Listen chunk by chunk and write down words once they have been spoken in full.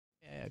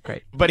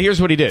great. But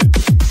here's what he did.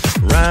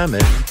 Rhyme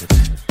it.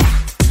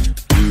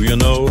 Do you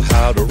know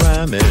how to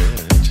rhyme it?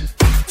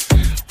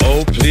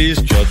 Oh,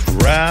 please just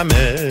rhyme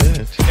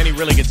it. And he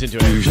really gets into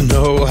Do it. you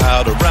know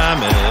how to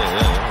rhyme it?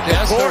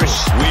 Yes, Of course.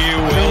 sir. We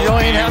will you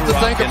don't even be have to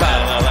think rocking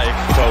about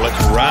it. So let's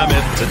rhyme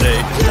it today.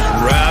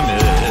 Rhyme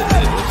it.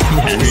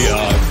 We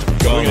are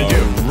gonna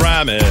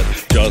rhyme it.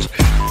 Just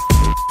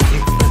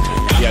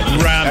Yeah,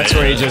 rhyme that's it.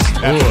 where he just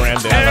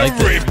rammed it.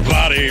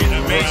 Everybody.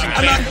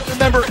 I'm not going to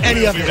remember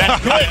any of it.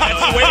 That's good.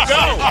 That's the way to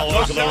go.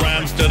 All to the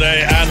rhymes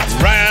today and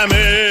rhyme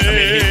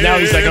it. Now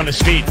he's like on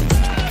his feet.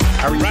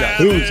 How are you guys?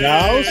 Whose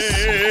house?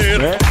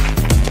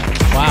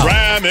 Wow.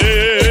 Rhyme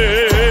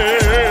it.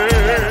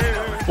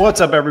 What's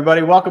up,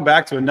 everybody? Welcome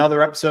back to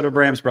another episode of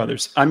Rams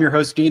Brothers. I'm your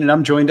host, Dean, and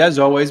I'm joined, as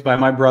always, by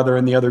my brother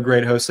and the other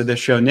great host of this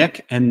show,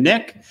 Nick. And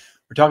Nick,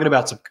 we're talking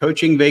about some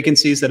coaching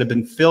vacancies that have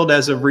been filled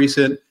as of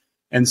recent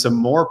and some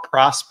more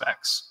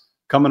prospects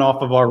coming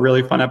off of our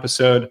really fun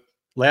episode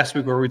last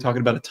week where we were talking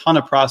about a ton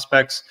of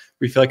prospects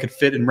we feel like could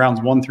fit in rounds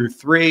 1 through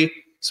 3.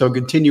 So a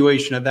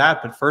continuation of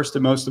that. But first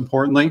and most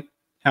importantly,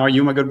 how are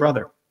you, my good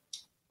brother?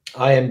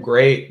 I am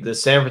great. The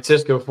San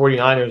Francisco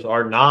 49ers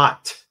are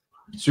not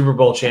Super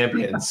Bowl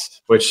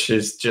champions, which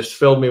has just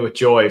filled me with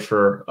joy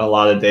for a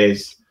lot of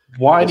days.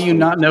 Why do you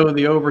not know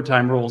the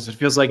overtime rules? It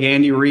feels like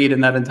Andy Reid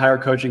and that entire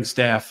coaching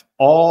staff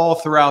all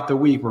throughout the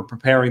week were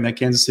preparing that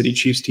Kansas City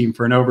Chiefs team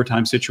for an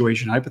overtime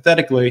situation,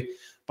 hypothetically.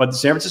 But the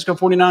San Francisco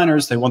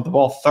 49ers, they want the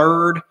ball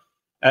third.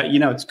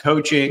 It's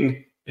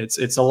coaching.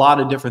 It's a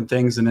lot of different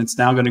things, and it's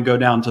now going to go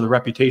down to the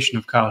reputation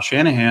of Kyle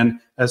Shanahan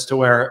as to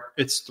where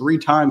it's 3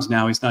 times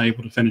now he's not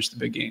able to finish the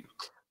big game.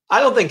 I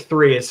don't think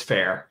 3 is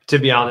fair, to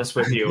be honest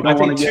with you. I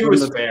think 2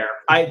 is fair.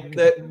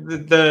 The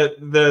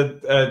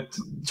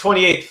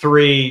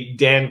 28-3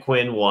 Dan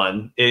Quinn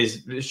one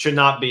should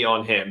not be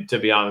on him, to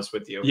be honest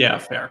with you. Yeah,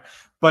 fair.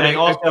 But and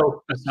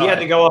also, he had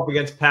to go up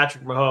against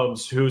Patrick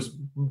Mahomes, who's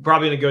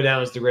probably going to go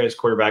down as the greatest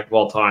quarterback of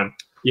all time.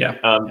 Yeah,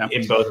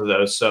 in both of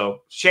those.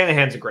 So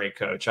Shanahan's a great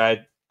coach.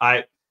 I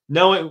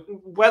know it.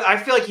 Whether I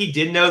feel like he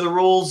did know the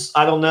rules,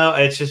 I don't know.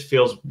 It just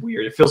feels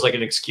weird. It feels like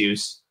an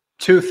excuse.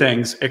 2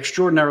 things.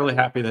 Extraordinarily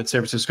happy that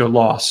San Francisco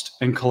lost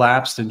and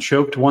collapsed and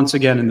choked once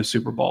again in the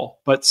Super Bowl.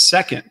 But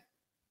second,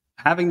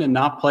 having to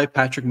not play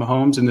Patrick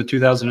Mahomes in the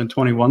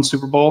 2021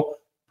 Super Bowl,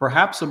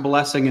 perhaps a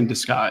blessing in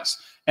disguise.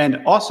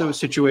 And also a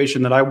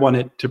situation that I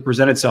wanted to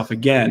present itself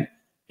again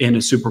in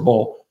a Super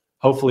Bowl.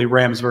 Hopefully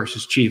Rams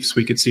versus Chiefs,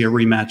 we could see a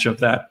rematch of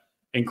that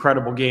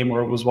incredible game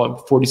where it was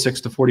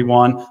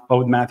 46-41, but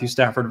with Matthew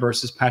Stafford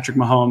versus Patrick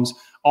Mahomes.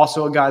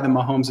 Also a guy that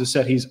Mahomes has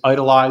said he's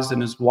idolized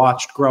and has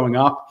watched growing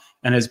up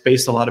and has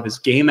based a lot of his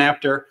game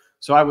after.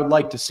 So I would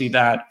like to see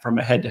that from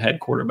a head-to-head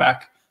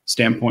quarterback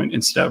standpoint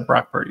instead of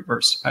Brock Purdy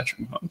versus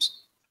Patrick Mahomes.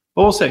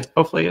 But we'll see.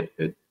 Hopefully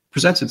it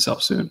presents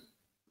itself soon.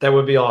 That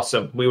would be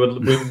awesome. We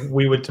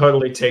would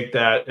totally take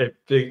that.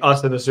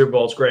 Us in the Super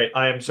Bowl is great.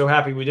 I am so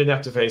happy we didn't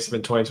have to face them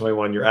in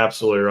 2021. You're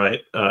absolutely right.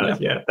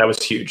 Yeah, that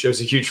was huge. It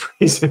was a huge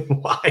reason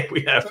why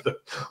we have the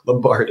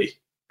Lombardi.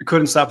 I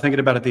couldn't stop thinking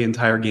about it the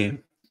entire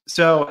game.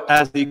 So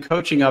as the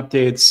coaching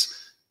updates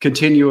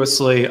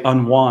continuously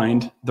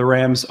unwind, the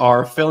Rams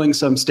are filling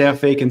some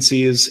staff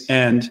vacancies,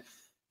 and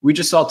we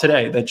just saw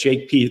today that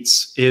Jake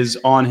Peetz is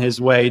on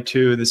his way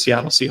to the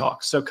Seattle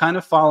Seahawks. So kind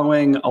of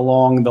following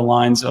along the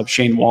lines of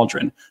Shane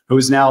Waldron, who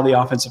is now the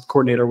offensive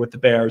coordinator with the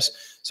Bears.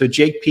 So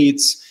Jake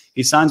Peetz,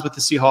 he signs with the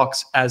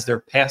Seahawks as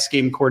their pass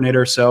game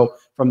coordinator. So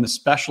from the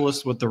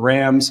specialist with the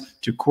Rams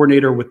to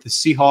coordinator with the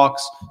Seahawks.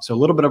 So a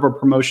little bit of a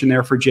promotion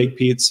there for Jake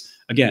Peetz.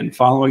 Again,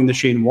 following the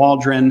Shane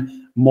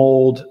Waldron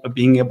mold of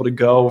being able to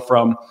go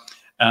from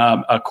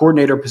a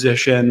coordinator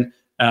position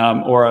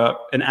or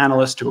an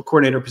analyst to a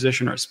coordinator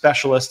position or a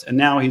specialist. And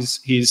now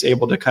he's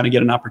able to kind of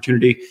get an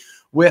opportunity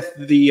with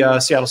the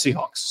Seattle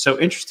Seahawks. So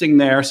interesting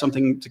there,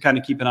 something to kind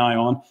of keep an eye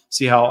on,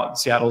 see how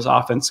Seattle's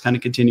offense kind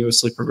of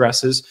continuously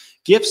progresses.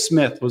 Giff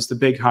Smith was the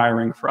big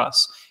hiring for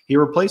us. He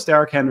replaced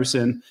Eric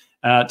Henderson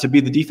to be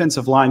the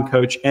defensive line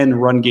coach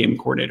and run game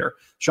coordinator.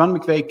 Sean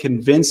McVay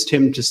convinced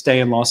him to stay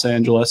in Los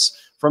Angeles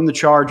from the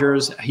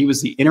Chargers. He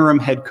was the interim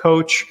head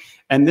coach.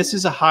 And this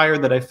is a hire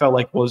that I felt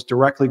like was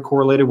directly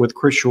correlated with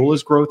Chris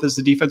Shula's growth as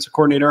the defensive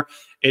coordinator.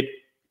 It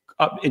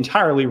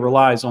entirely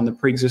relies on the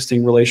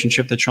pre-existing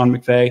relationship that Sean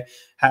McVay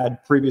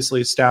had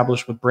previously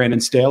established with Brandon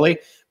Staley.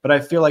 But I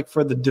feel like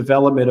for the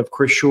development of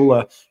Chris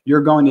Shula,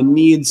 you're going to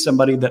need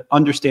somebody that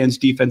understands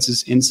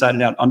defenses inside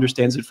and out,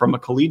 understands it from a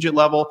collegiate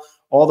level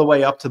all the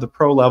way up to the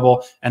pro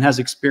level, and has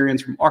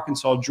experience from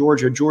Arkansas,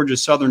 Georgia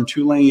Southern,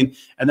 Tulane,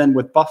 and then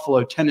with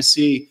Buffalo,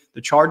 Tennessee, the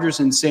Chargers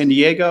in San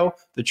Diego,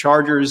 the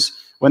Chargers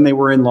when they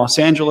were in Los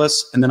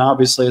Angeles, and then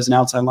obviously as an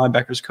outside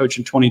linebackers coach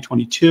in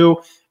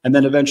 2022, and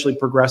then eventually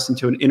progressed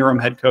into an interim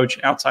head coach,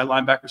 outside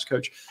linebackers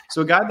coach.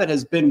 So a guy that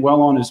has been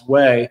well on his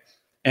way,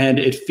 and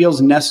it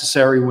feels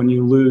necessary when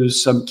you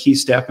lose some key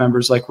staff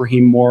members like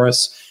Raheem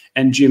Morris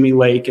and Jimmy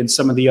Lake and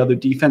some of the other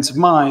defensive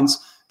minds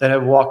that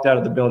have walked out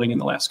of the building in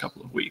the last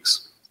couple of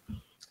weeks.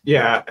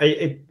 Yeah,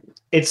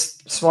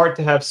 it's smart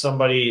to have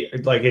somebody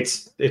like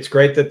it's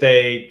great that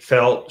they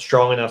felt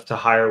strong enough to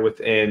hire with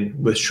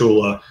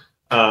Shula,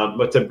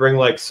 but to bring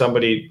like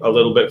somebody a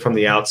little bit from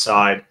the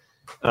outside,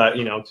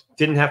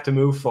 didn't have to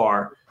move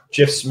far.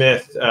 Jeff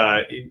Smith,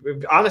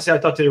 honestly, I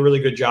thought did a really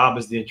good job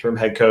as the interim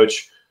head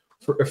coach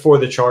for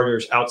the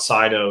Chargers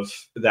outside of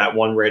that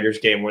one Raiders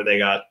game where they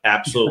got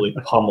absolutely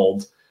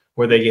pummeled,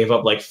 where they gave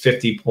up like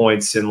 50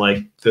 points in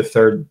like the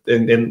third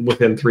in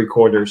within 3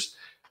 quarters.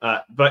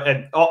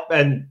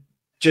 And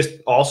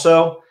just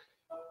also,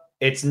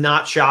 it's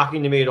not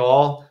shocking to me at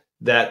all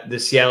that the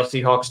Seattle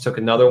Seahawks took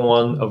another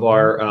one of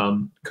our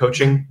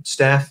coaching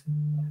staff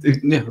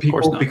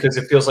people, because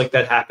it feels like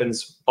that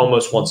happens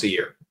almost once a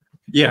year.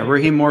 Yeah,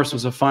 Raheem Morris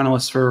was a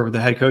finalist for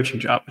the head coaching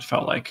job, it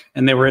felt like,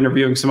 and they were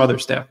interviewing some other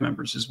staff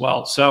members as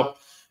well. So,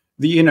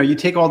 you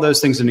take all those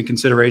things into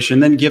consideration.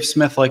 Then Giff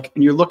Smith, and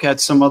you look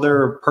at some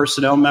other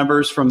personnel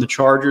members from the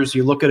Chargers.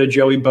 You look at a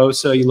Joey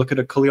Bosa, you look at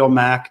a Khalil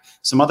Mack,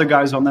 some other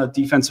guys on that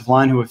defensive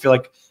line who I feel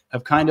like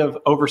have kind of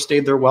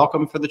overstayed their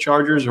welcome for the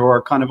Chargers or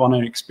are kind of on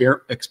an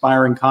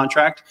expiring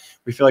contract.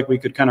 We feel like we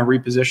could kind of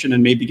reposition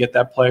and maybe get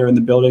that player in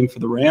the building for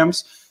the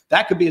Rams.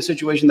 That could be a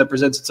situation that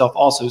presents itself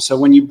also. So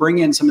when you bring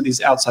in some of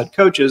these outside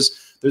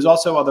coaches, there's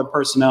also other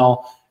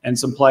personnel and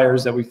some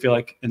players that we feel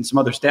like, and some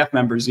other staff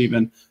members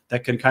even,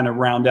 that can kind of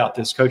round out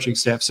this coaching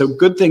staff. So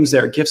good things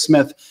there. Giff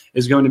Smith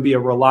is going to be a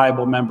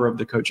reliable member of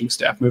the coaching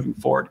staff moving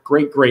forward.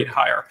 Great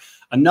hire.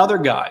 Another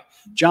guy,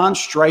 John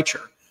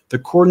Streicher, the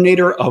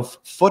coordinator of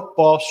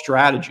football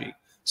strategy.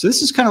 So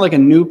this is kind of like a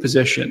new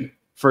position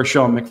for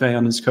Sean McVay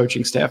on his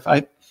coaching staff.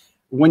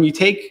 When you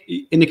take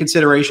into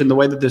consideration the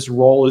way that this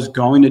role is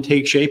going to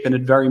take shape, and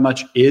it very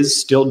much is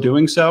still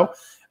doing so,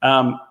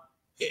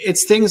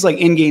 it's things like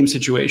in-game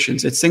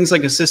situations. It's things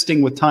like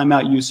assisting with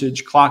timeout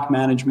usage, clock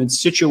management,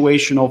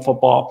 situational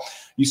football.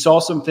 You saw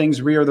some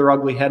things rear their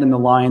ugly head in the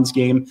Lions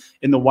game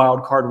in the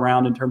wild card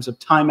round in terms of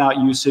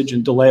timeout usage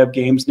and delay of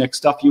games. Nick,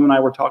 stuff you and I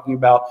were talking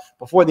about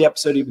before the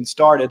episode even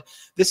started.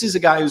 This is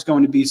a guy who's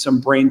going to be some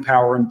brain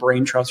power and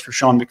brain trust for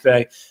Sean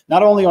McVay,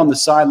 not only on the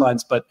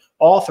sidelines, but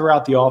all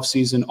throughout the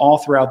offseason, all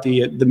throughout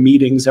the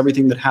meetings,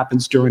 everything that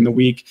happens during the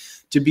week,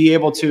 to be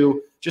able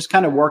to just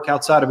kind of work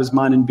outside of his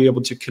mind and be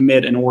able to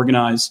commit and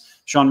organize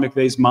Sean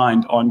McVay's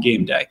mind on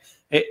game day.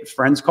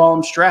 Friends call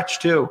him Stretch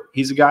too.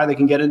 He's a guy that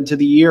can get into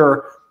the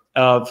ear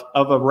of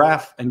a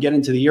ref and get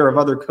into the ear of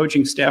other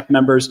coaching staff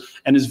members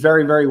and is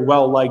very, very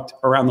well liked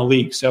around the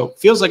league. So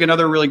feels like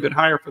another really good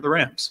hire for the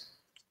Rams.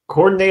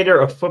 Coordinator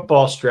of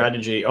football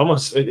strategy.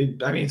 Almost,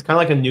 it's kind of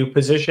like a new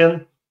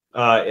position.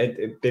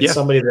 It's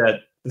somebody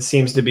that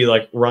seems to be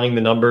like running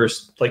the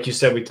numbers. Like you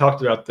said, we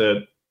talked about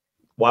the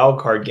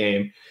wild card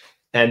game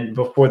and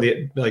before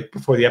the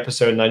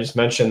episode, and I just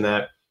mentioned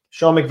that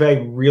Sean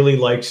McVay really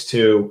likes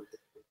to,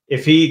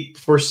 if he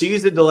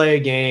foresees the delay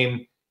of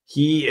game,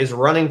 he is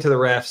running to the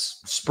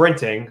refs,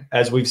 sprinting,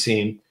 as we've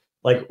seen,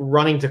 like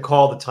running to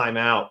call the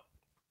timeout,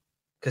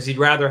 because he'd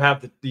rather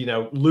have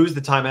lose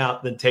the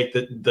timeout than take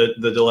the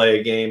delay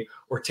of game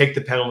or take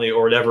the penalty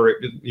or whatever,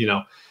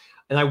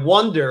 And I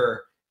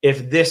wonder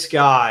if this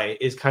guy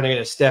is kind of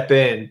going to step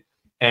in,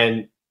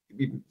 and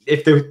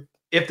if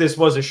this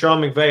was a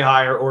Sean McVay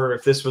hire or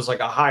if this was like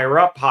a higher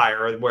up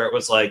hire where it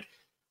was like,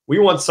 we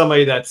want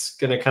somebody that's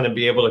going to kind of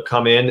be able to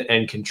come in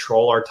and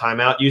control our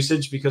timeout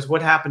usage, because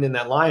what happened in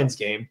that Lions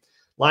game,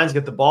 Lions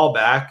get the ball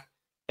back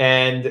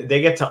and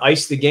they get to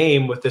ice the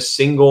game with a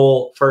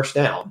single first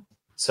down.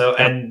 So,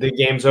 and the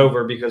game's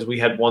over because we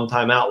had one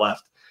timeout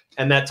left,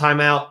 and that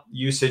timeout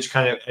usage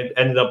kind of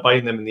ended up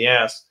biting them in the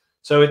ass.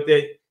 So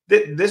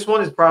this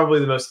one is probably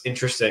the most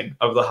interesting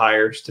of the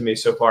hires to me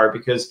so far,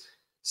 because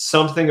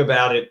something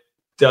about it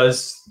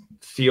does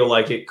feel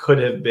like it could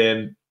have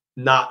been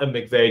not a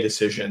McVay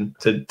decision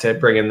to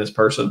bring in this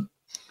person.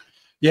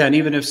 Yeah, and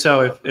even if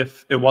so,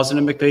 if it wasn't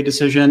a McVay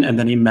decision and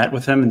then he met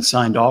with him and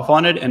signed off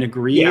on it and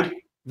agreed,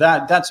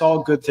 that's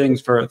all good things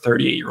for a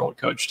 38-year-old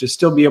coach to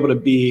still be able to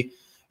be,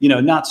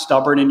 not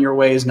stubborn in your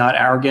ways, not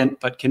arrogant,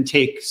 but can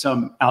take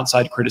some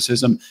outside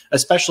criticism,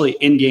 especially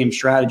in-game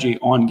strategy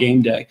on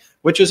game day,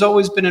 which has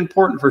always been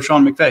important for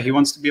Sean McVay. He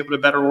wants to be able to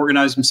better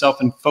organize himself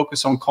and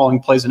focus on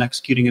calling plays and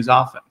executing his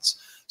offense.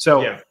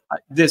 So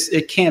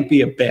it can't be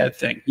a bad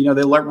thing.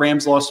 The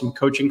Rams lost some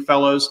coaching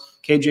fellows.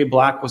 KJ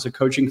Black was a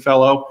coaching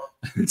fellow.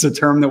 It's a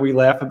term that we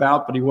laugh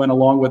about, but he went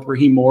along with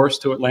Raheem Morris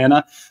to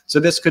Atlanta.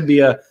 So this could be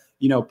a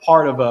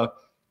part of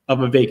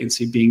a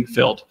vacancy being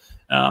filled.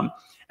 And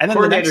then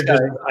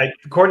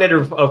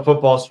coordinator of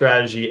football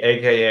strategy,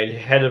 aka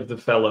head of the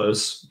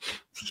fellows.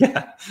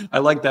 Yeah, I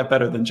like that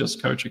better than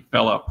just coaching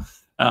fellow.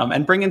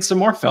 And bring in some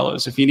more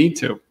fellows if you need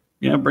to.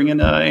 Bring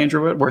in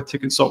Andrew Whitworth to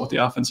consult with the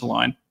offensive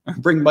line.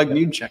 Bring Mike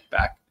Munchak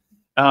back.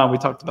 We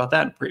talked about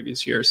that in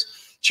previous years.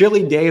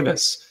 Chili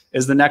Davis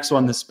is the next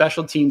one, the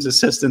special teams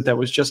assistant that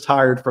was just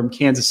hired from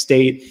Kansas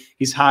State.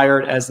 He's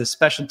hired as the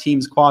special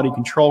teams quality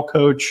control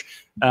coach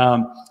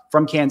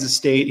from Kansas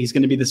State. He's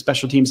going to be the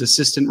special teams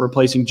assistant,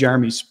 replacing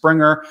Jeremy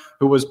Springer,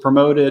 who was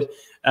promoted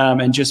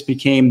and just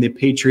became the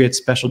Patriots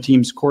special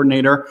teams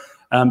coordinator.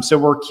 So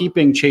we're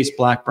keeping Chase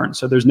Blackburn,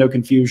 so there's no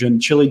confusion.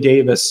 Chili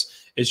Davis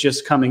is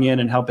just coming in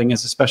and helping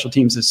as a special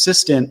teams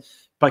assistant.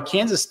 But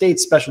Kansas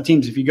State's special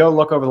teams, if you go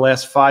look over the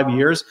last 5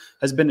 years,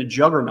 has been a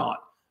juggernaut.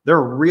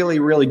 They're really,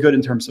 really good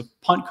in terms of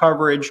punt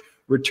coverage,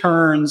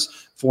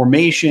 returns,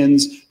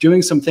 formations,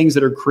 doing some things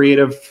that are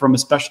creative from a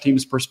special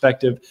teams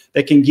perspective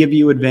that can give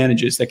you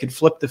advantages, that can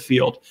flip the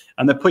field,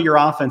 and that put your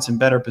offense in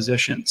better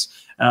positions,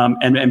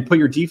 and put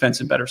your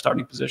defense in better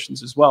starting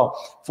positions as well.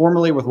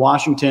 Formerly with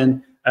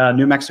Washington,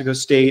 New Mexico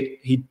State,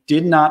 he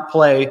did not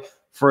play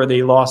for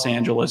the Los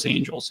Angeles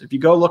Angels. If you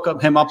go look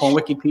him up on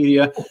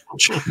Wikipedia,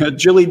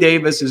 Chili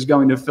Davis is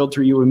going to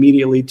filter you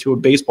immediately to a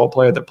baseball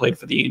player that played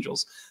for the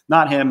Angels.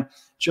 Not him.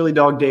 Chili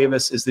Dog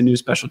Davis is the new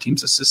special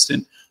teams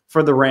assistant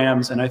for the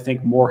Rams, and I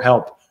think more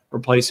help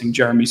replacing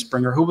Jeremy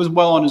Springer, who was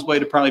well on his way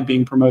to probably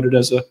being promoted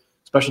as a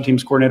special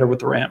teams coordinator with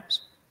the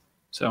Rams.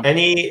 So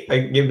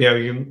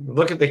you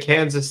look at the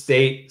Kansas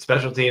State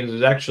special teams,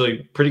 it's actually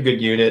a pretty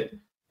good unit.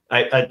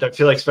 I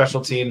feel like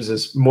special teams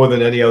is more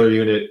than any other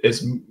unit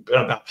is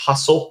about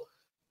hustle.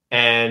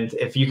 And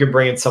if you can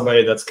bring in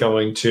somebody that's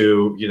going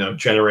to,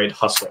 generate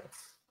hustle,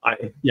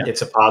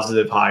 it's a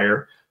positive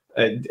hire.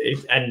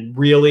 And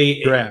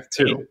really draft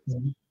too.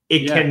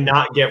 It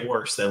cannot get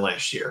worse than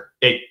last year.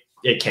 It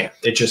can't.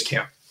 It just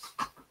can't.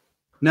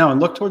 No,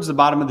 and look towards the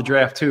bottom of the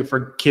draft too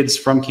for kids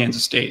from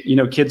Kansas State.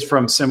 Kids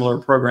from similar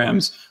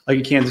programs like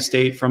a Kansas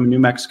State, from New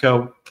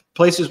Mexico,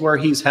 places where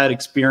he's had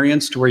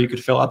experience to where you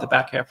could fill out the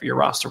back half of your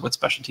roster with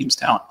special teams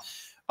talent.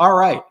 All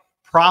right,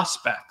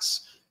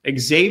 prospects.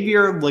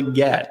 Xavier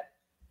Legette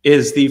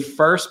is the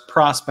first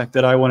prospect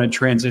that I want to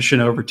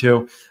transition over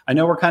to. I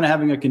know we're kind of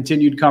having a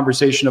continued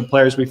conversation of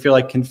players we feel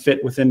like can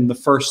fit within the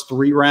first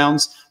 3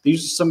 rounds.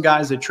 These are some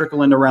guys that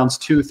trickle into rounds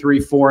 2, 3,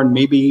 4, and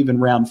maybe even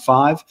round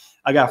 5.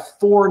 I got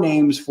 4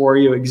 names for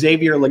you.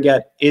 Xavier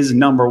Legette is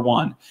number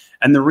 1.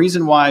 And the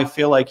reason why I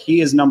feel like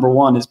he is number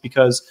 1 is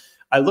because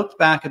I looked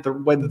back at the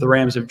way that the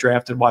Rams have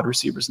drafted wide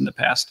receivers in the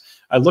past.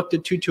 I looked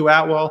at Tutu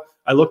Atwell.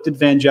 I looked at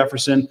Van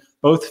Jefferson.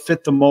 Both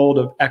fit the mold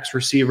of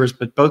ex-receivers,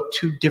 but both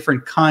 2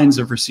 different kinds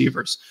of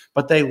receivers.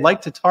 But they like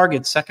to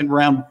target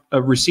second-round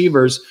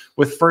receivers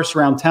with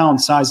first-round talent,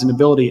 size, and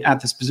ability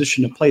at this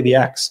position to play the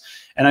X.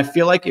 And I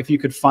feel like if you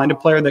could find a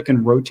player that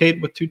can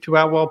rotate with Tutu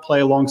Atwell, play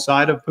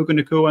alongside of Puka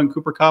Nacua and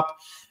Cooper Kupp,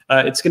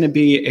 it's going to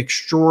be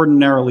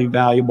extraordinarily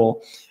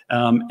valuable.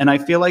 And I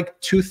feel like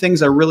 2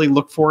 things I really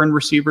look for in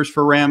receivers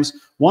for Rams.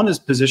 One is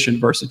position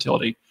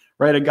versatility,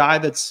 right? A guy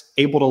that's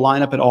able to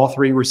line up at all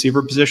 3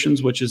 receiver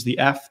positions, which is the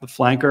F, the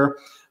flanker,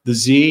 the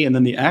Z, and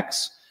then the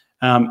X.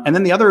 And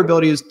then the other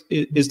ability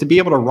is to be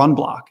able to run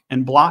block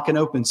and block an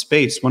open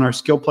space when our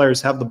skill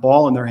players have the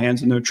ball in their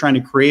hands and they're trying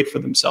to create for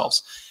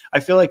themselves. I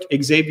feel like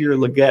Xavier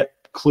Legette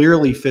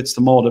clearly fits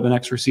the mold of an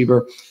X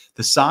receiver.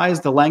 The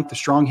size, the length, the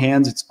strong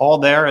hands, it's all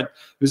there. It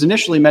was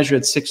initially measured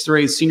at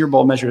 6'3", Senior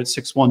Bowl measured at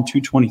 6'1",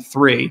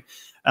 223.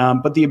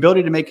 But the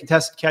ability to make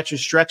contested catches,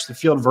 stretch the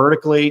field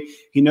vertically.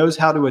 He knows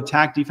how to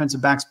attack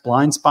defensive backs'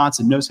 blind spots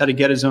and knows how to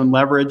get his own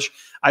leverage.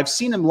 I've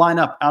seen him line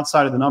up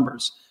outside of the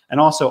numbers and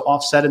also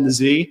offset in the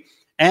Z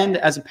and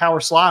as a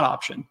power slot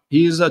option.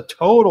 He's a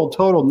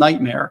total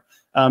nightmare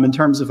in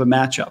terms of a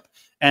matchup.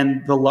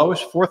 And the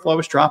fourth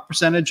lowest drop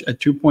percentage at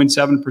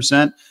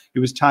 2.7%. He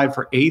was tied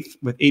for 8th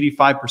with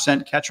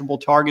 85% catchable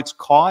targets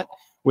caught,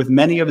 with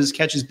many of his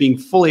catches being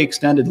fully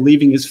extended,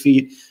 leaving his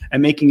feet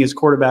and making his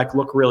quarterback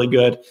look really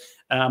good.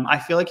 I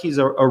feel like he's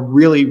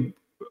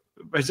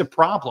he's a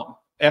problem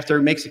after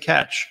he makes a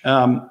catch.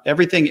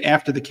 Everything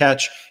after the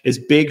catch is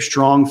big,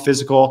 strong,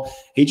 physical.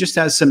 He just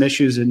has some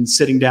issues in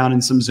sitting down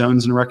in some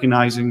zones and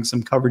recognizing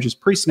some coverages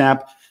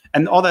pre-snap.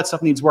 And all that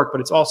stuff needs work, but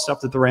it's all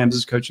stuff that the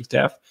Rams' coaching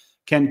staff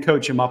can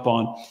coach him up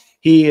on.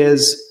 He I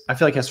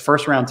feel like has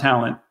first-round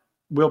talent,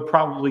 will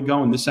probably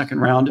go in the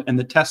second round, and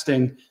the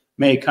testing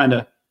may kind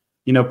of,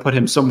 put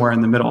him somewhere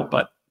in the middle,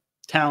 but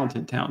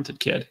talented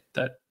kid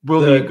that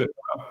will be a good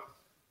pro.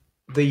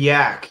 The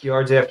yak,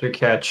 yards after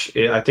catch,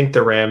 I think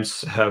the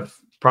Rams have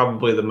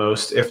probably the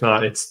most, if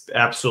not, it's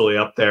absolutely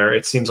up there.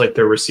 It seems like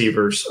their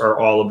receivers are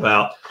all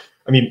about,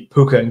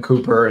 Puka and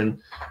Cooper and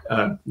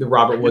the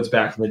Robert Woods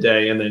back in the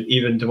day, and then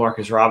even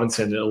Demarcus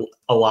Robinson.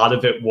 A lot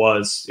of it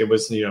was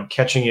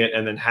catching it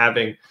and then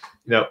having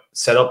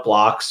set up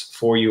blocks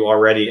for you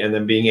already, and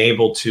then being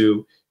able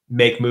to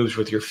make moves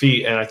with your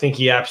feet. And I think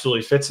he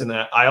absolutely fits in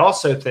that. I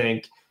also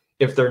think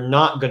if they're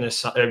not going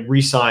to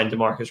re-sign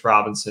Demarcus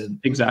Robinson,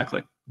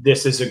 exactly,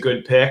 this is a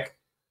good pick.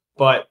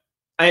 But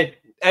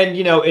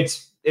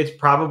it's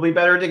probably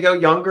better to go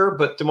younger.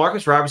 But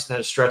Demarcus Robinson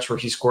had a stretch where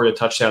he scored a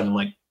touchdown in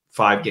like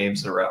 5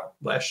 games in a row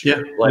last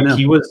year. Yeah,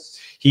 he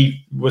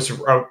was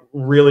a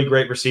really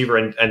great receiver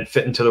and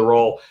fit into the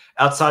role.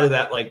 Outside of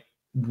that,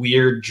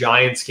 weird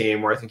Giants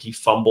game where I think he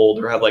fumbled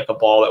or had a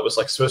ball that was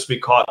supposed to be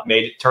caught,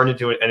 turned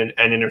into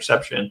an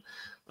interception.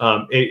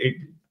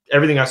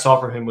 Everything I saw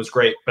from him was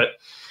great, but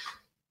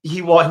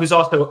he was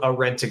also a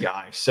rent a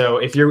guy. So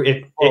if you're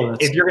going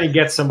to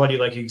get somebody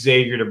like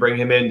Xavier to bring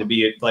him in to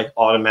be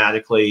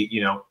automatically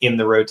in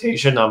the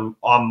rotation, I'm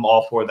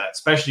all for that,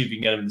 especially if you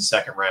can get him in the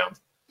second round.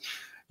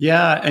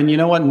 Yeah, and you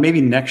know what?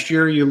 Maybe next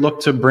year you look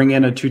to bring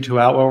in a Tutu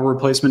Atwell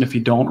replacement if you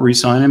don't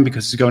re-sign him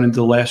because he's going into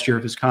the last year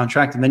of his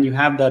contract, and then you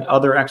have that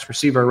other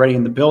ex-receiver already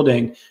in the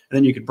building, and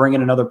then you could bring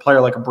in another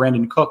player like a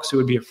Brandon Cooks, who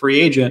would be a free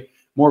agent,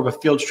 more of a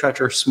field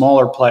stretcher,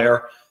 smaller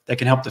player that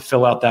can help to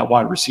fill out that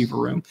wide receiver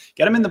room.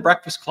 Get him in the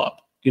Breakfast Club.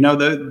 You know,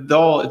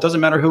 it doesn't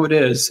matter who it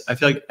is. I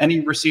feel like any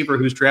receiver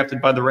who's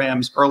drafted by the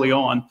Rams early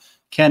on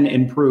can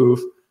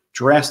improve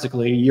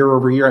drastically year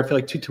over year. I feel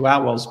like Tutu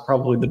Atwell is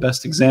probably the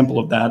best example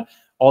of that.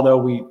 Although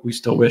we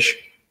still wish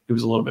he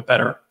was a little bit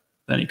better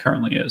than he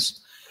currently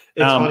is.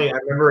 It's funny. I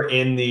remember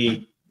in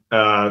the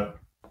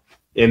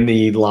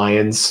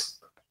Lions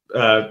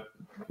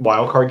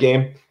wild card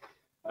game,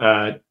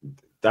 I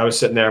was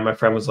sitting there and my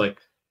friend was like,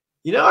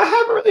 I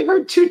haven't really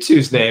heard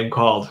Tutu's name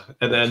called.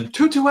 And then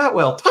Tutu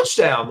Atwell,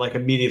 touchdown, like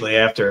immediately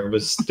after. It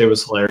was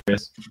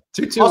hilarious.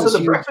 Tutu also,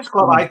 the Breakfast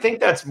Club, I think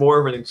that's more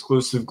of an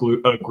exclusive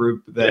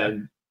group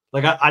than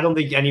I don't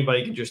think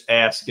anybody can just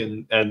ask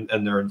and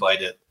they're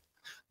invited.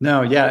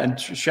 No, yeah, and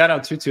shout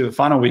out Tutu. The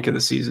final week of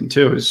the season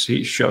too is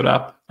he showed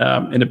up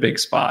in a big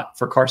spot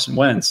for Carson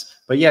Wentz.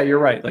 But yeah, you're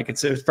right. Like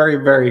it's a very,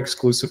 very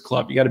exclusive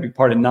club. You got to be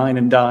part of Nine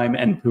and Dime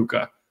and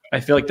Puka. I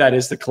feel like that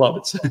is the club.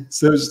 It's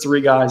those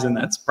three guys, and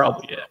that's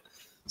probably it.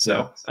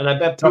 So, and I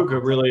bet Puka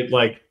really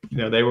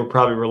they were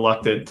probably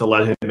reluctant to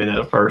let him in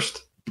at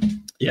first.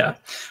 Yeah.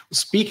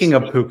 Speaking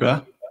of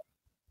Puka,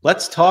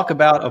 let's talk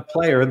about a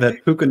player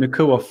that Puka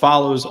Nacua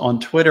follows on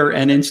Twitter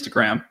and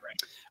Instagram.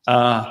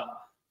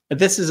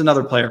 This is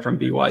another player from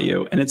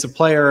BYU, and it's a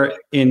player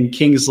in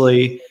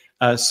Kingsley,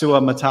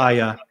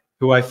 Suamataia,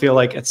 who I feel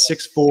like at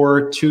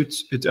 6'4",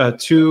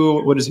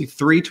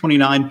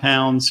 329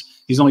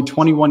 pounds. He's only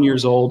 21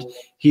 years old.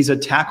 He's a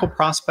tackle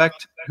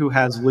prospect who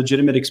has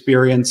legitimate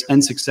experience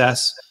and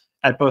success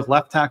at both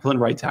left tackle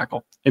and right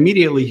tackle.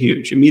 Immediately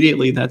huge.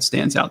 Immediately that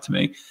stands out to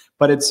me.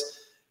 But it's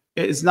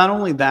not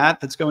only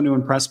that's going to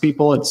impress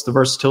people. It's the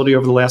versatility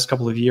over the last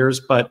couple of years,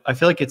 but I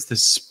feel like it's the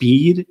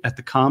speed at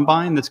the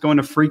combine that's going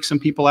to freak some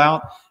people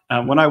out.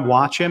 When I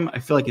watch him, I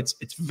feel like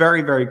it's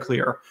very, very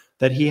clear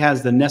that he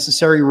has the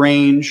necessary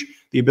range,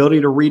 the ability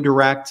to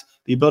redirect,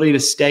 the ability to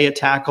stay a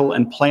tackle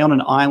and play on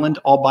an island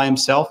all by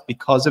himself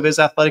because of his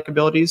athletic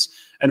abilities.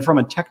 And from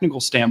a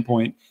technical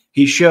standpoint,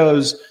 he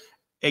shows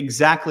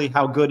exactly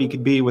how good he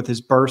could be with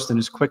his burst and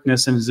his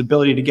quickness and his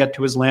ability to get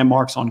to his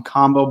landmarks on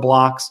combo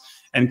blocks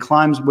and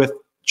climbs with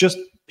just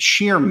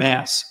sheer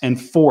mass and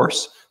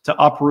force to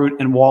uproot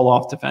and wall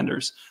off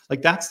defenders.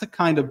 Like that's the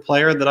kind of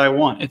player that I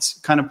want. It's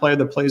the kind of player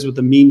that plays with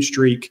the mean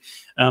streak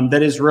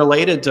that is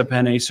related to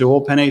Penei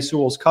Sewell, Penei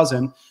Sewell's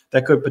cousin,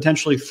 that could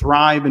potentially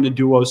thrive in a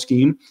duo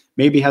scheme.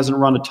 Maybe hasn't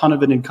run a ton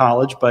of it in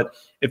college, but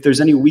if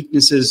there's any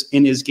weaknesses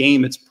in his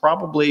game, it's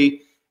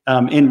probably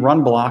in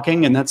run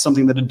blocking, and that's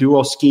something that a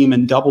duo scheme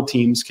and double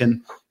teams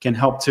can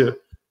help to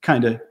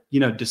kind of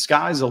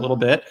disguise a little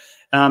bit.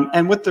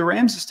 And with the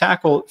Rams'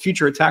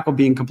 future at tackle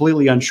being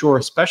completely unsure,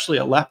 especially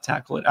a left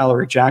tackle at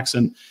Alaric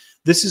Jackson,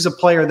 this is a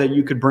player that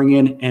you could bring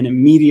in and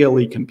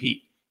immediately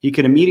compete. He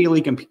could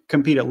immediately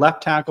compete at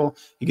left tackle.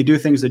 He could do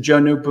things that Joe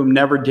Newcomb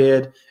never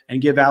did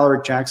and give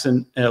Alaric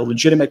Jackson a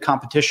legitimate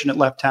competition at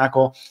left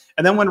tackle.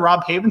 And then when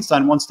Rob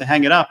Havenstein wants to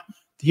hang it up,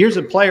 here's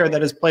a player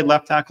that has played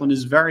left tackle and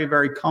is very,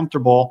 very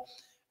comfortable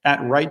at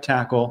right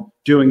tackle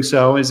doing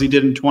so, as he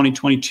did in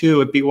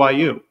 2022 at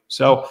BYU.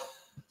 So,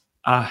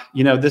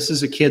 this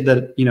is a kid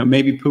that,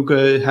 maybe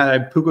Puka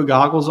had Puka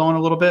goggles on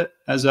a little bit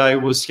as I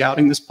was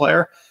scouting this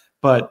player,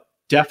 but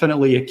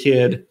definitely a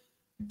kid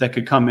that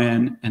could come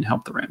in and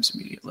help the Rams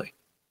immediately.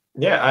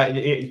 Yeah,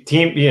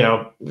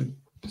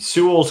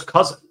 Sewell's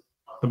cousin.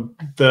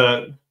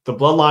 The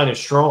bloodline is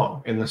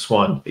strong in this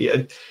one.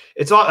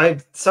 It's all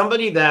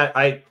somebody that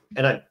I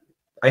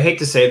hate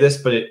to say this,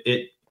 but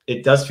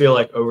it does feel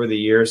like over the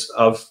years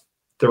of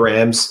the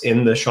Rams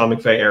in the Sean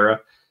McVay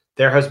era,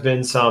 there has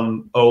been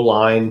some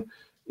O-line,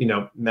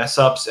 mess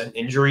ups and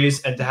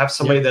injuries, and to have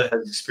somebody that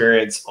has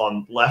experience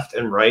on left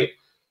and right,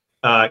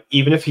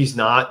 even if he's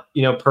not,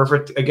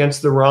 perfect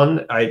against the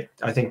run, I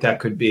think that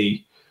could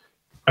be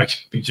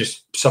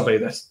just somebody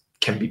that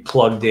can be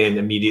plugged in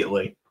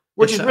immediately,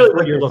 which is really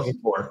what you're looking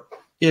for.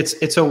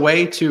 It's a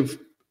way to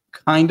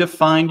kind of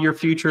find your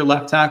future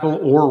left tackle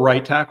or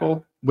right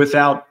tackle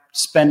without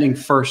spending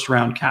first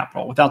round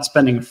capital, without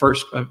spending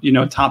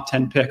a top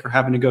 10 pick or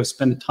having to go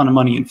spend a ton of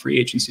money in free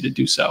agency to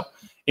do so,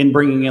 in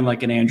bringing in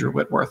like an Andrew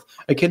Whitworth,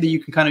 a kid that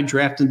you can kind of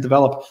draft and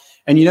develop.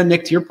 And,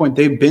 Nick, to your point,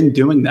 they've been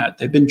doing that.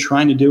 They've been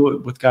trying to do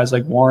it with guys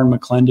like Warren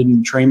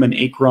McClendon, Trayman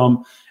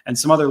Akram, and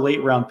some other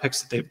late round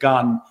picks that they've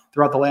gotten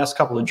throughout the last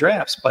couple of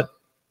drafts, but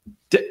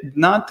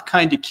not the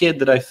kind of kid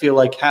that I feel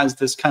like has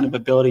this kind of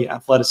ability,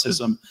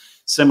 athleticism,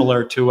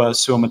 similar to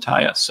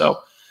Suamataia. So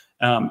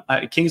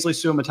Kingsley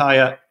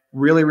Suamataia,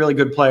 really, really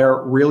good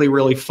player, really,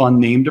 really fun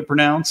name to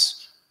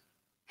pronounce.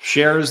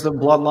 Shares the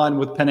bloodline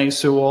with Penei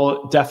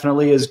Sewell,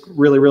 definitely is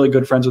really, really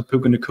good friends with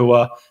Puka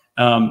Nacua.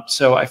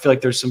 So I feel like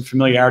there's some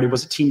familiarity,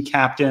 was a team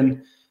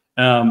captain.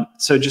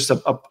 So just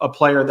a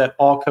player that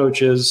all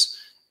coaches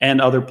and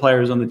other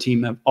players on the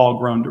team have all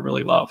grown to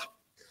really love.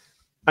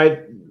 I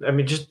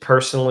mean, just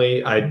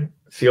personally, I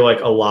feel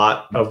like a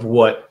lot of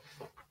what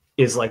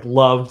is like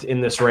loved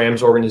in this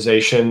Rams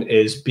organization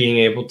is being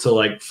able to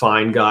like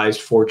find guys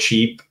for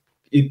cheap,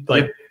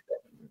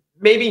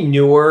 maybe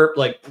newer,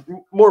 like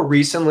more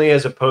recently,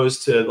 as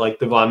opposed to like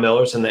the Von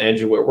Millers and the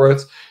Andrew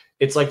Whitworths.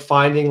 It's like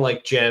finding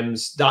like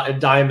gems,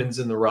 diamonds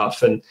in the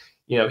rough. And,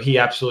 he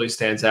absolutely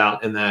stands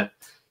out in that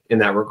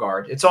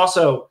regard. It's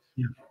also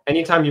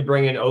anytime you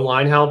bring in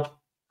O-line help,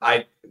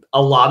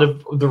 a lot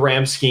of the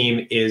Rams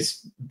scheme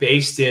is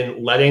based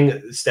in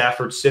letting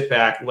Stafford sit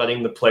back,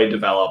 letting the play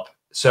develop.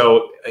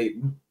 So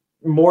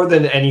more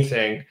than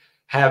anything,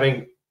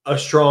 having a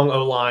strong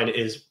O-line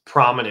is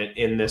prominent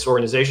in this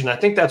organization. I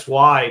think that's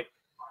why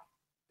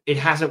it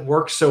hasn't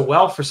worked so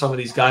well for some of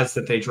these guys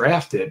that they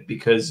drafted,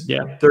 because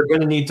they're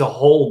going to need to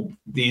hold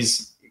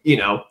these,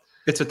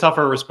 It's a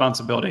tougher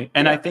responsibility.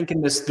 And I think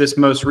in this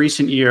most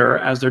recent year,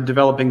 as they're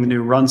developing the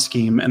new run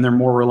scheme and they're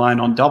more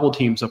reliant on double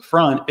teams up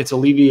front, it's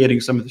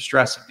alleviating some of the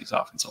stress of these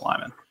offensive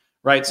linemen,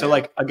 right? So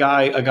like a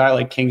guy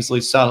like Kingsley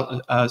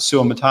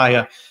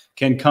Suamataia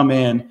can come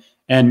in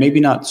and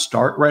maybe not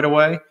start right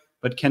away,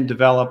 but can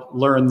develop,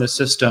 learn the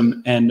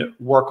system, and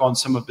work on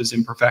some of his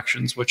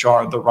imperfections, which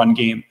are the run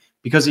game,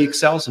 because he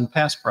excels in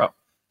pass pro.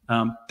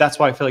 That's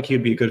why I feel like he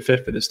would be a good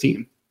fit for this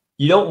team.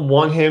 You don't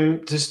want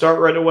him to start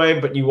right away,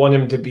 but you want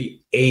him to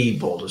be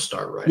able to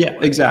start right away. Yeah,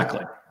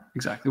 exactly.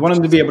 You want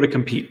him to be able to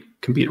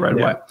compete right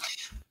away.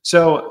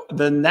 So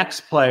the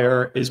next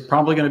player is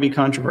probably going to be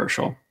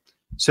controversial.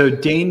 So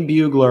Dane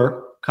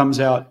Bugler comes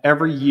out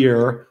every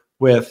year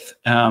with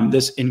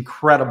this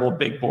incredible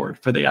big board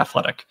for The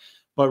Athletic.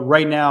 But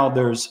right now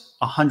there's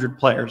 100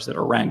 players that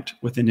are ranked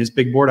within his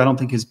big board. I don't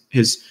think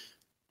his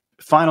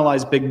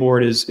finalized big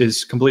board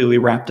is completely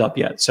wrapped up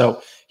yet.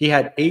 So he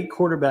had 8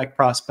 quarterback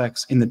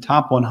prospects in the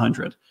top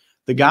 100.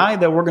 The guy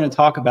that we're going to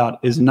talk about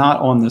is not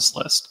on this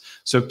list.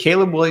 So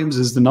Caleb Williams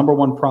is the number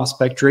 1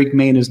 prospect. Drake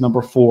Maye is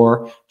number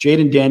 4.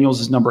 Jaden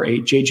Daniels is number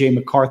 8. JJ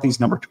McCarthy is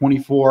number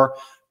 24.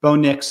 Bo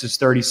Nix is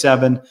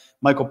 37.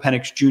 Michael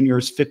Penix Jr.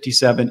 is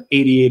 57.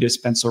 88 is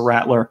Spencer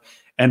Rattler.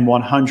 And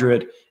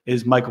 100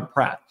 is Michael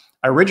Pratt.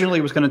 I originally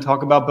was going to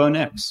talk about Bo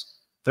Nix.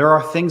 There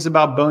are things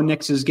about Bo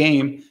Nix's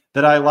game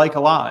that I like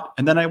a lot.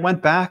 And then I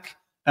went back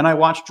and I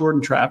watched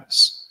Jordan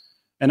Travis.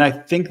 And I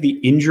think the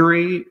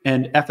injury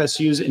and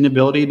FSU's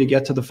inability to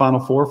get to the Final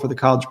Four for the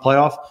college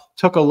playoff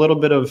took a little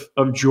bit of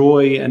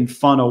joy and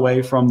fun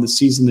away from the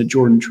season that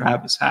Jordan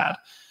Travis had.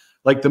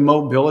 Like the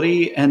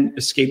mobility and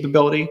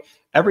escapability,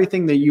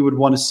 everything that you would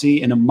want to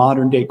see in a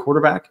modern day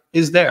quarterback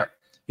is there.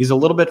 He's a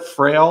little bit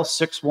frail,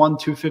 6'1",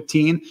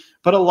 215,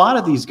 but a lot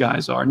of these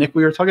guys are. Nick,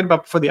 we were talking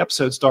about before the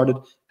episode started,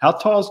 how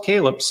tall is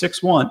Caleb?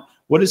 6'1".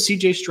 What does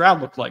CJ Stroud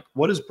look like?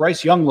 What does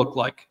Bryce Young look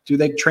like? Do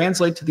they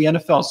translate to the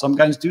NFL? Some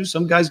guys do,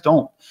 some guys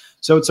don't.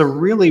 So it's a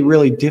really,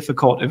 really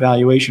difficult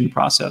evaluation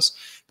process.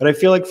 But I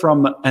feel like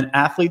from an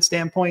athlete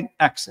standpoint,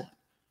 excellent.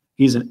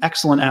 He's an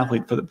excellent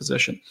athlete for the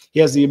position. He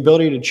has the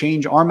ability to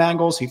change arm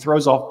angles. He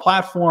throws off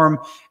platform,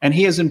 and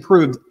he has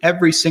improved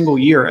every single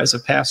year as a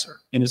passer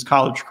in his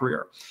college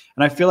career.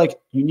 And I feel like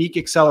unique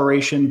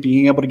acceleration,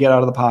 being able to get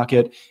out of the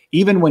pocket,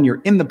 even when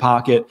you're in the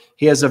pocket,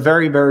 he has a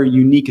very, very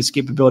unique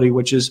escapability,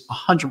 which is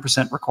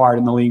 100% required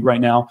in the league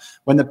right now.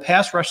 When the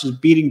pass rush is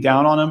beating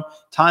down on him,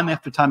 time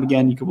after time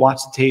again, you can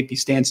watch the tape. He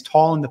stands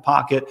tall in the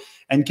pocket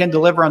and can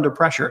deliver under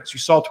pressure. As you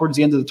saw towards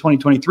the end of the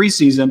 2023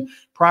 season,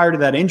 prior to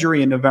that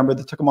injury in November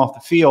that took him off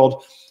the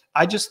field,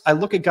 I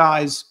look at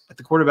guys at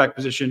the quarterback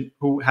position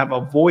who have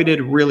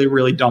avoided really,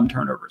 really dumb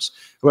turnovers,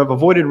 who have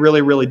avoided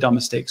really, really dumb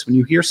mistakes. When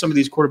you hear some of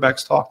these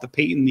quarterbacks talk, the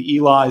Peyton, the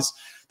Eli's,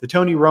 the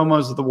Tony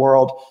Romos of the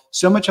world,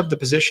 so much of the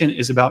position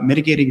is about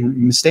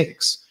mitigating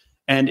mistakes.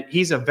 And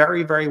he's a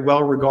very, very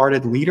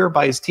well-regarded leader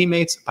by his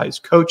teammates, by his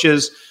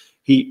coaches.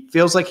 He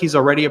feels like he's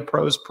already a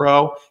pro's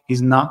pro.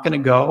 He's not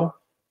going to go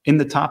in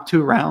the top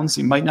 2 rounds.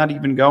 He might not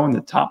even go in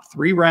the top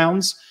 3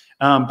 rounds,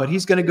 but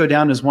he's going to go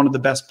down as one of the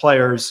best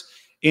players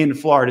in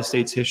Florida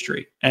State's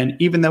history. And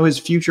even though his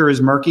future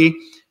is murky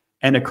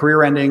and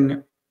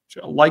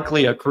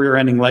likely a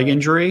career-ending leg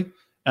injury,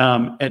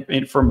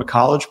 and from a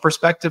college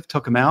perspective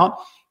took him out,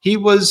 he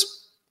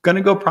was going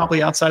to go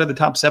probably outside of the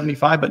top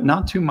 75, but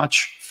not too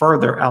much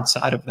further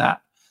outside of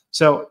that.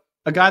 So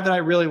a guy that I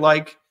really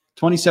like,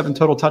 27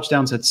 total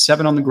touchdowns, had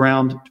 7 on the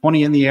ground,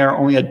 20 in the air,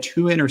 only had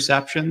 2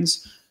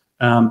 interceptions.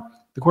 The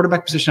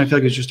quarterback position, I feel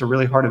like, is just a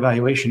really hard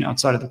evaluation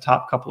outside of the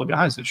top couple of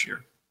guys this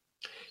year.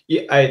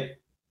 Yeah,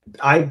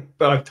 I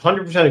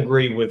 100%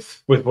 agree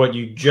with what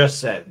you just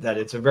said, that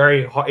it's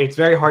very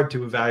hard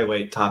to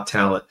evaluate top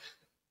talent.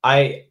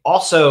 I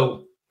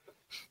also,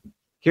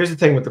 here's the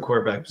thing with the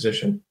quarterback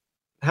position.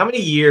 How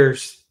many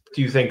years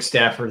do you think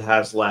Stafford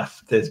has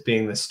left as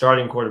being the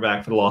starting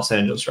quarterback for the Los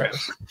Angeles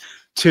Rams?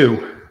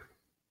 2.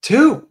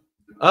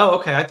 Oh,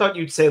 okay. I thought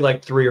you'd say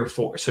like 3 or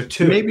 4. So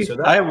 2. Maybe.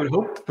 So I would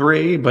hope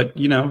 3, but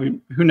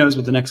who knows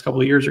what the next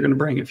couple of years are going to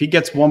bring. If he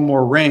gets one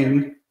more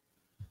ring,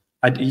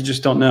 you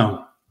just don't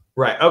know.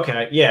 Right.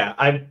 Okay. Yeah.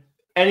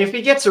 And if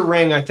he gets a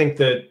ring, I think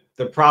that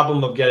the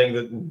problem of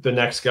getting the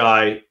next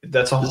guy,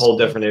 that's a whole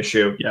different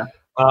issue. Yeah.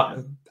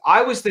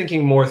 I was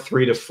thinking more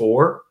 3 to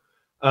 4.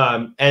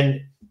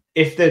 And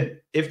if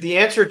the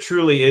answer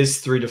truly is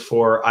 3 to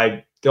 4,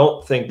 I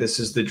don't think this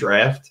is the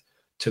draft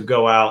to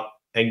go out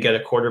and get a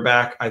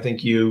quarterback. I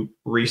think you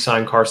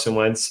re-sign Carson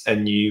Wentz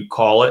and you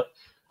call it,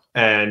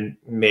 and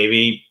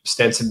maybe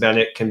Stetson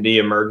Bennett can be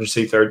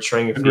emergency third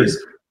string if he's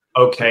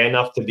okay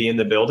enough to be in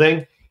the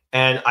building.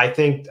 And I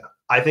think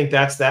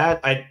that's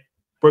that.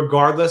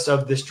 Regardless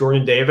of this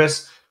Jordan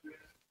Davis,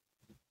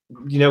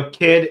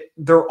 kid,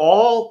 we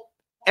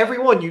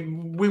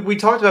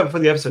talked about before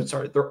the episode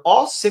started. They're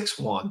all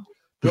 6'1".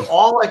 They're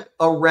all like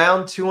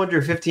around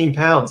 215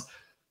 pounds.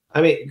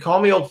 I mean, call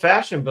me old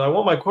fashioned, but I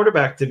want my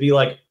quarterback to be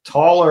like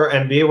taller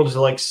and be able to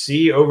like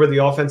see over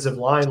the offensive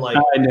line. Like,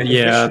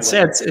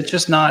 it's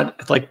just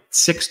not like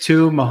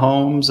 6'2"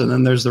 Mahomes, and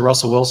then there's the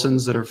Russell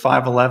Wilsons that are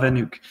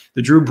 5'11",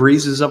 the Drew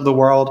Breeses of the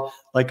world.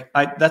 Like,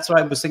 that's what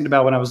I was thinking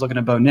about when I was looking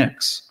at Bo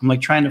Nix. I'm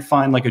like trying to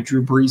find like a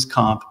Drew Brees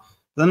comp.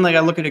 Then like I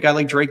look at a guy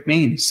like Drake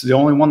May. He's the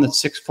only one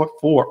that's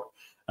 6'4",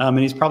 and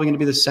he's probably going to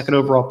be the second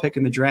overall pick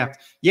in the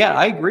draft. Yeah,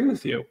 I agree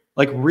with you.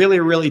 Like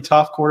really, really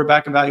tough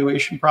quarterback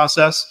evaluation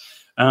process.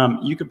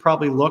 You could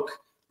probably look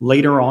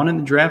later on in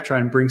the draft, try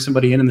and bring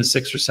somebody in the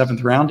 6th or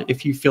 7th round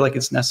if you feel like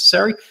it's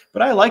necessary.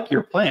 But I like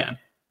your plan.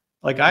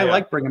 Like I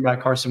like bringing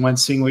back Carson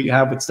Wentz, seeing what you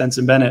have with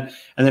Stetson Bennett,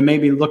 and then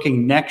maybe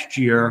looking next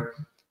year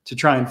to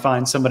try and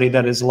find somebody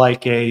that is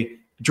like a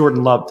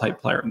Jordan Love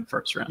type player in the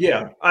first round.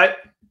 Yeah,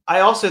 I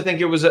also think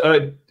it was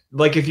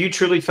like if you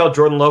truly felt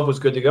Jordan Love was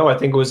good to go, I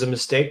think it was a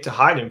mistake to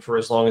hide him for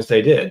as long as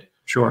they did.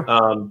 Sure.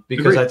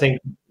 Because I think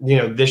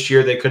this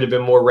year they could have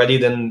been more ready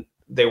than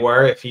they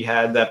were if he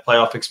had that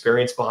playoff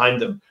experience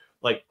behind them,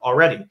 like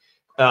already.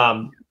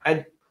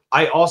 And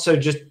I also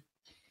just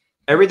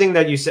everything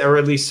that you said, or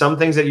at least some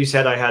things that you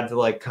said, I had to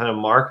like kind of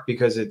mark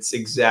because it's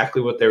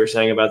exactly what they were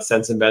saying about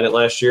Stetson Bennett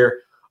last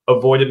year.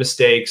 Avoided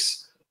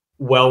mistakes,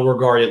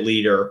 well-regarded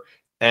leader,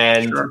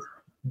 and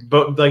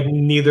but like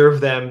neither of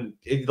them,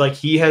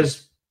 he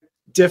has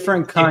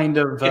different kind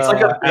of. It's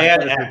like a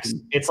bad ex.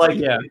 It's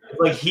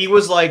like he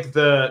was like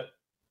the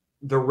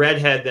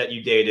redhead that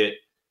you dated.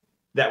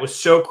 That was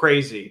so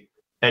crazy.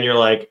 And you're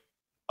like,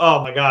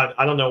 oh my God,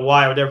 I don't know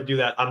why I would ever do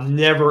that. I'm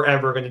never,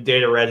 ever going to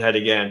date a redhead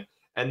again.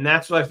 And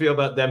that's what I feel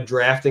about them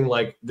drafting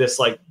like this,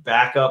 like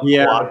backup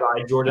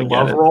quasi Jordan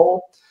Love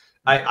role.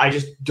 I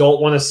just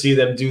don't want to see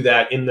them do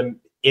that in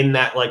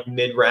that like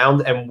mid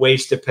round and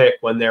waste a pick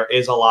when there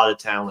is a lot of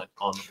talent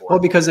on the board. Well,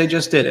 because they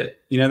just did it.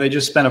 They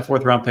just spent a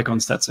 4th round pick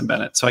on Stetson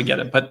Bennett. So I get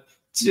it, but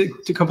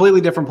to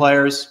completely different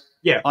players.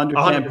 Yeah.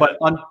 Understand, but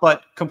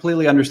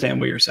completely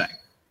understand what you're saying.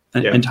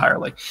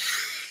 Entirely.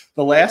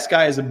 The last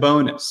guy is a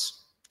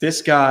bonus.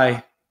 This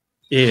guy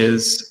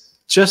is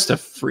just a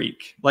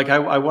freak. Like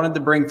I wanted to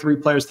bring 3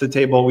 players to the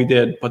table. We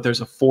did, but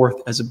there's a 4th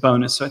as a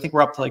bonus. So I think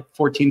we're up to like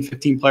 14,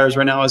 15 players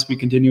right now as we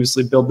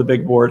continuously build the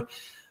big board.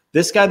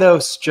 This guy, though,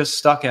 just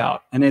stuck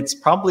out, and it's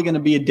probably going to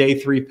be a day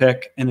 3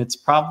 pick, and it's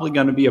probably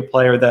going to be a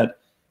player that,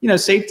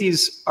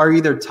 safeties are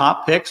either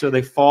top picks or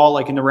they fall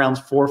like into rounds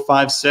 4,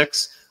 5,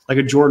 6, like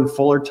a Jordan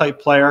Fuller type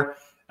player.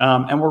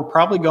 And we're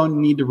probably going to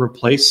need to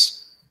replace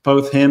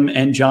both him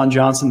and John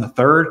Johnson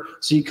III.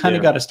 So you kind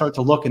of got to start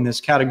to look in this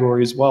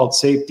category as well at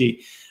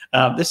safety.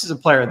 This is a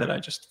player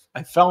that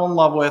I fell in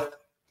love with.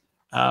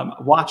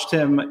 Watched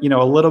him,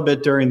 a little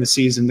bit during the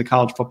season, the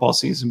college football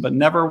season, but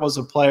never was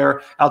a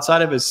player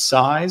outside of his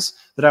size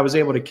that I was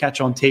able to catch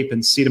on tape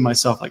and see to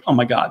myself like, oh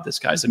my God, this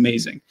guy's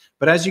amazing.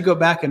 But as you go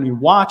back and you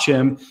watch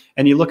him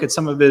and you look at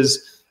some of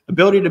his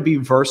ability to be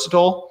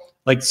versatile,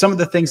 like some of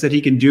the things that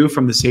he can do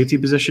from the safety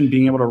position,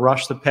 being able to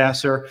rush the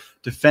passer,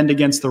 defend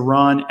against the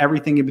run,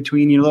 everything in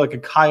between, like a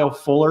Kyle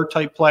Fuller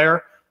type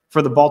player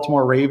for the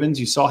Baltimore Ravens.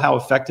 You saw how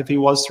effective he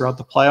was throughout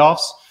the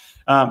playoffs.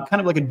 Kind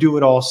of like a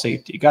do-it-all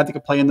safety, a guy that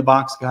can play in the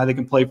box, a guy that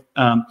can play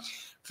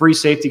free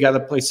safety, a guy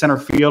that plays center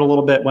field a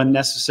little bit when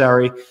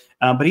necessary.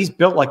 But he's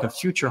built like a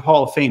future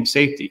Hall of Fame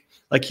safety.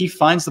 Like he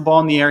finds the ball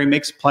in the air, he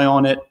makes a play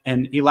on it,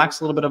 and he lacks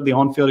a little bit of the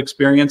on-field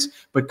experience,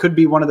 but could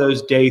be one of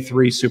those day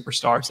 3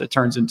 superstars that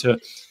turns into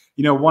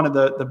one of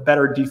the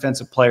better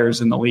defensive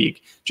players in the league.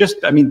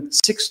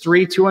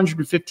 6'3",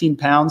 215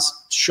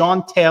 pounds,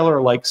 Sean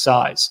Taylor-like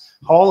size,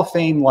 Hall of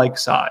Fame-like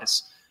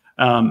size.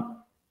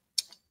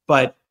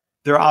 But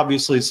there are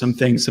obviously some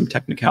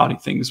technicality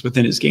things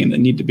within his game that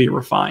need to be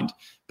refined.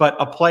 But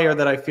a player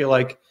that I feel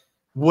like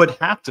would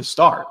have to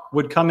start,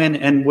 would come in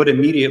and would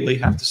immediately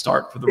have to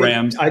start for the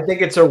Rams. I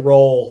think it's a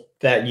role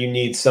that you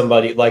need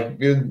somebody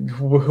like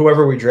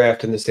whoever we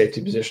draft in the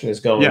safety position is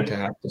going to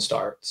have to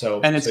start.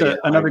 And it's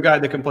another guy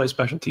that can play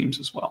special teams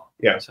as well.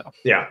 Yeah. So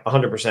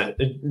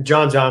 100%.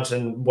 John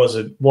Johnson was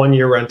a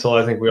 1-year rental.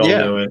 I think we all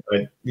know it,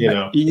 but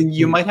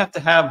you might have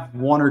to have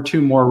 1 or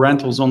 2 more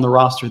rentals on the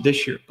roster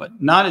this year,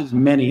 but not as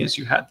many as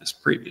you had this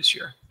previous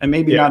year, and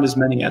maybe not as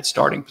many at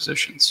starting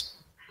positions.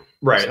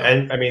 Right. So.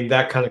 And I mean,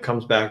 that kind of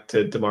comes back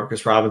to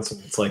DeMarcus Robinson.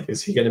 It's like,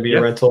 is he going to be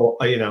a rental?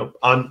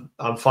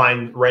 I'm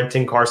fine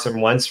renting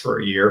Carson Wentz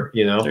for a year,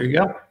 There you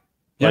go.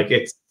 Like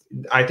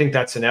I think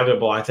that's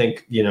inevitable. I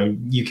think,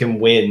 you can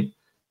win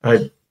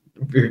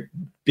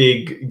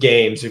big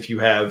games if you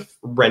have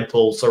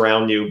rentals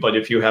around you, but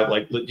if you have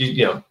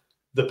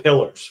the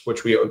pillars,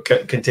 which we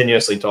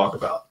continuously talk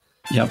about.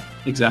 Yep,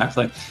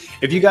 exactly.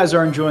 If you guys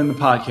are enjoying the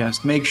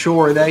podcast, make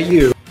sure that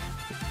you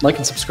like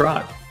and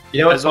subscribe.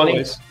 You know what's As funny?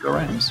 always, go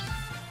Rams.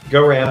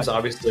 Go Rams,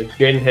 obviously.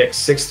 Jaden Hicks,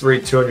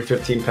 6'3",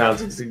 215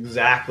 pounds. It's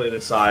exactly the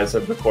size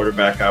of the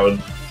quarterback I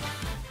would,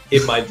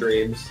 in my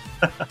dreams.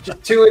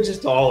 Just 2 inches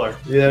taller.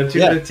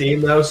 215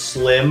 though,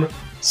 slim.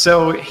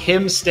 So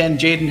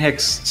Jaden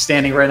Hicks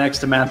standing right next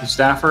to Matthew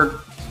Stafford,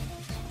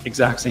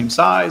 exact same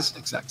size,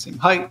 exact same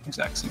height,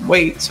 exact same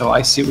weight. So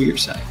I see what you're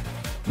saying.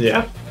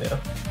 Yeah.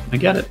 I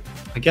get it.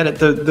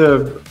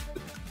 The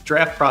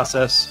draft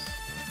process,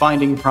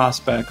 finding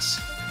prospects,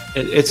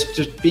 it's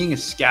just being a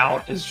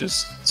scout is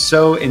just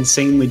so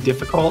insanely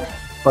difficult.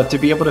 But to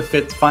be able to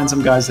find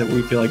some guys that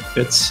we feel like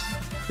fits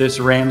this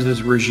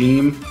Rams'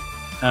 regime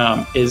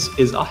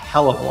is a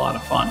hell of a lot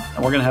of fun. And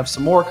we're going to have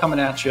some more coming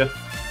at you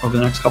over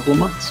the next couple of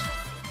months.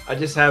 I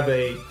just have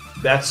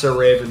that's a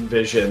Raven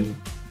vision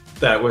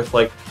that with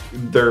like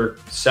their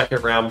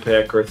second round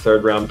pick or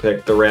third round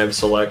pick, the Rams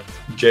select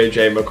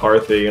JJ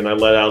McCarthy, and I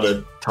let out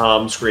a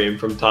Tom scream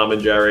from Tom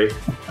and Jerry.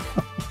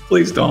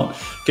 Please don't.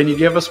 Can you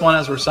give us one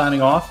as we're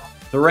signing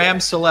off? The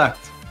Rams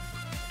select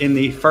in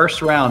the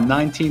first round,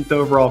 19th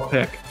overall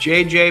pick,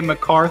 JJ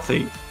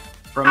McCarthy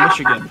from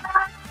Michigan.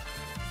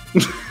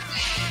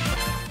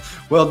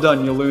 Well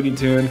done, you Looney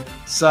Tune.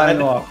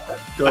 Signing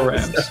off. Go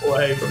Rams. Step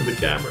away from the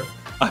camera.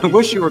 I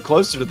wish you were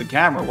closer to the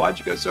camera. Why'd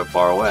you go so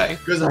far away?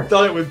 Because I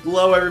thought it would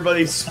blow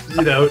everybody's,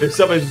 if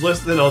somebody's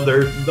listening on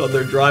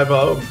their drive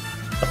home.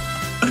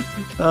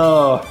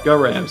 Oh, go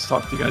Rams.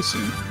 Talk to you guys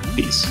soon.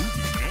 Peace.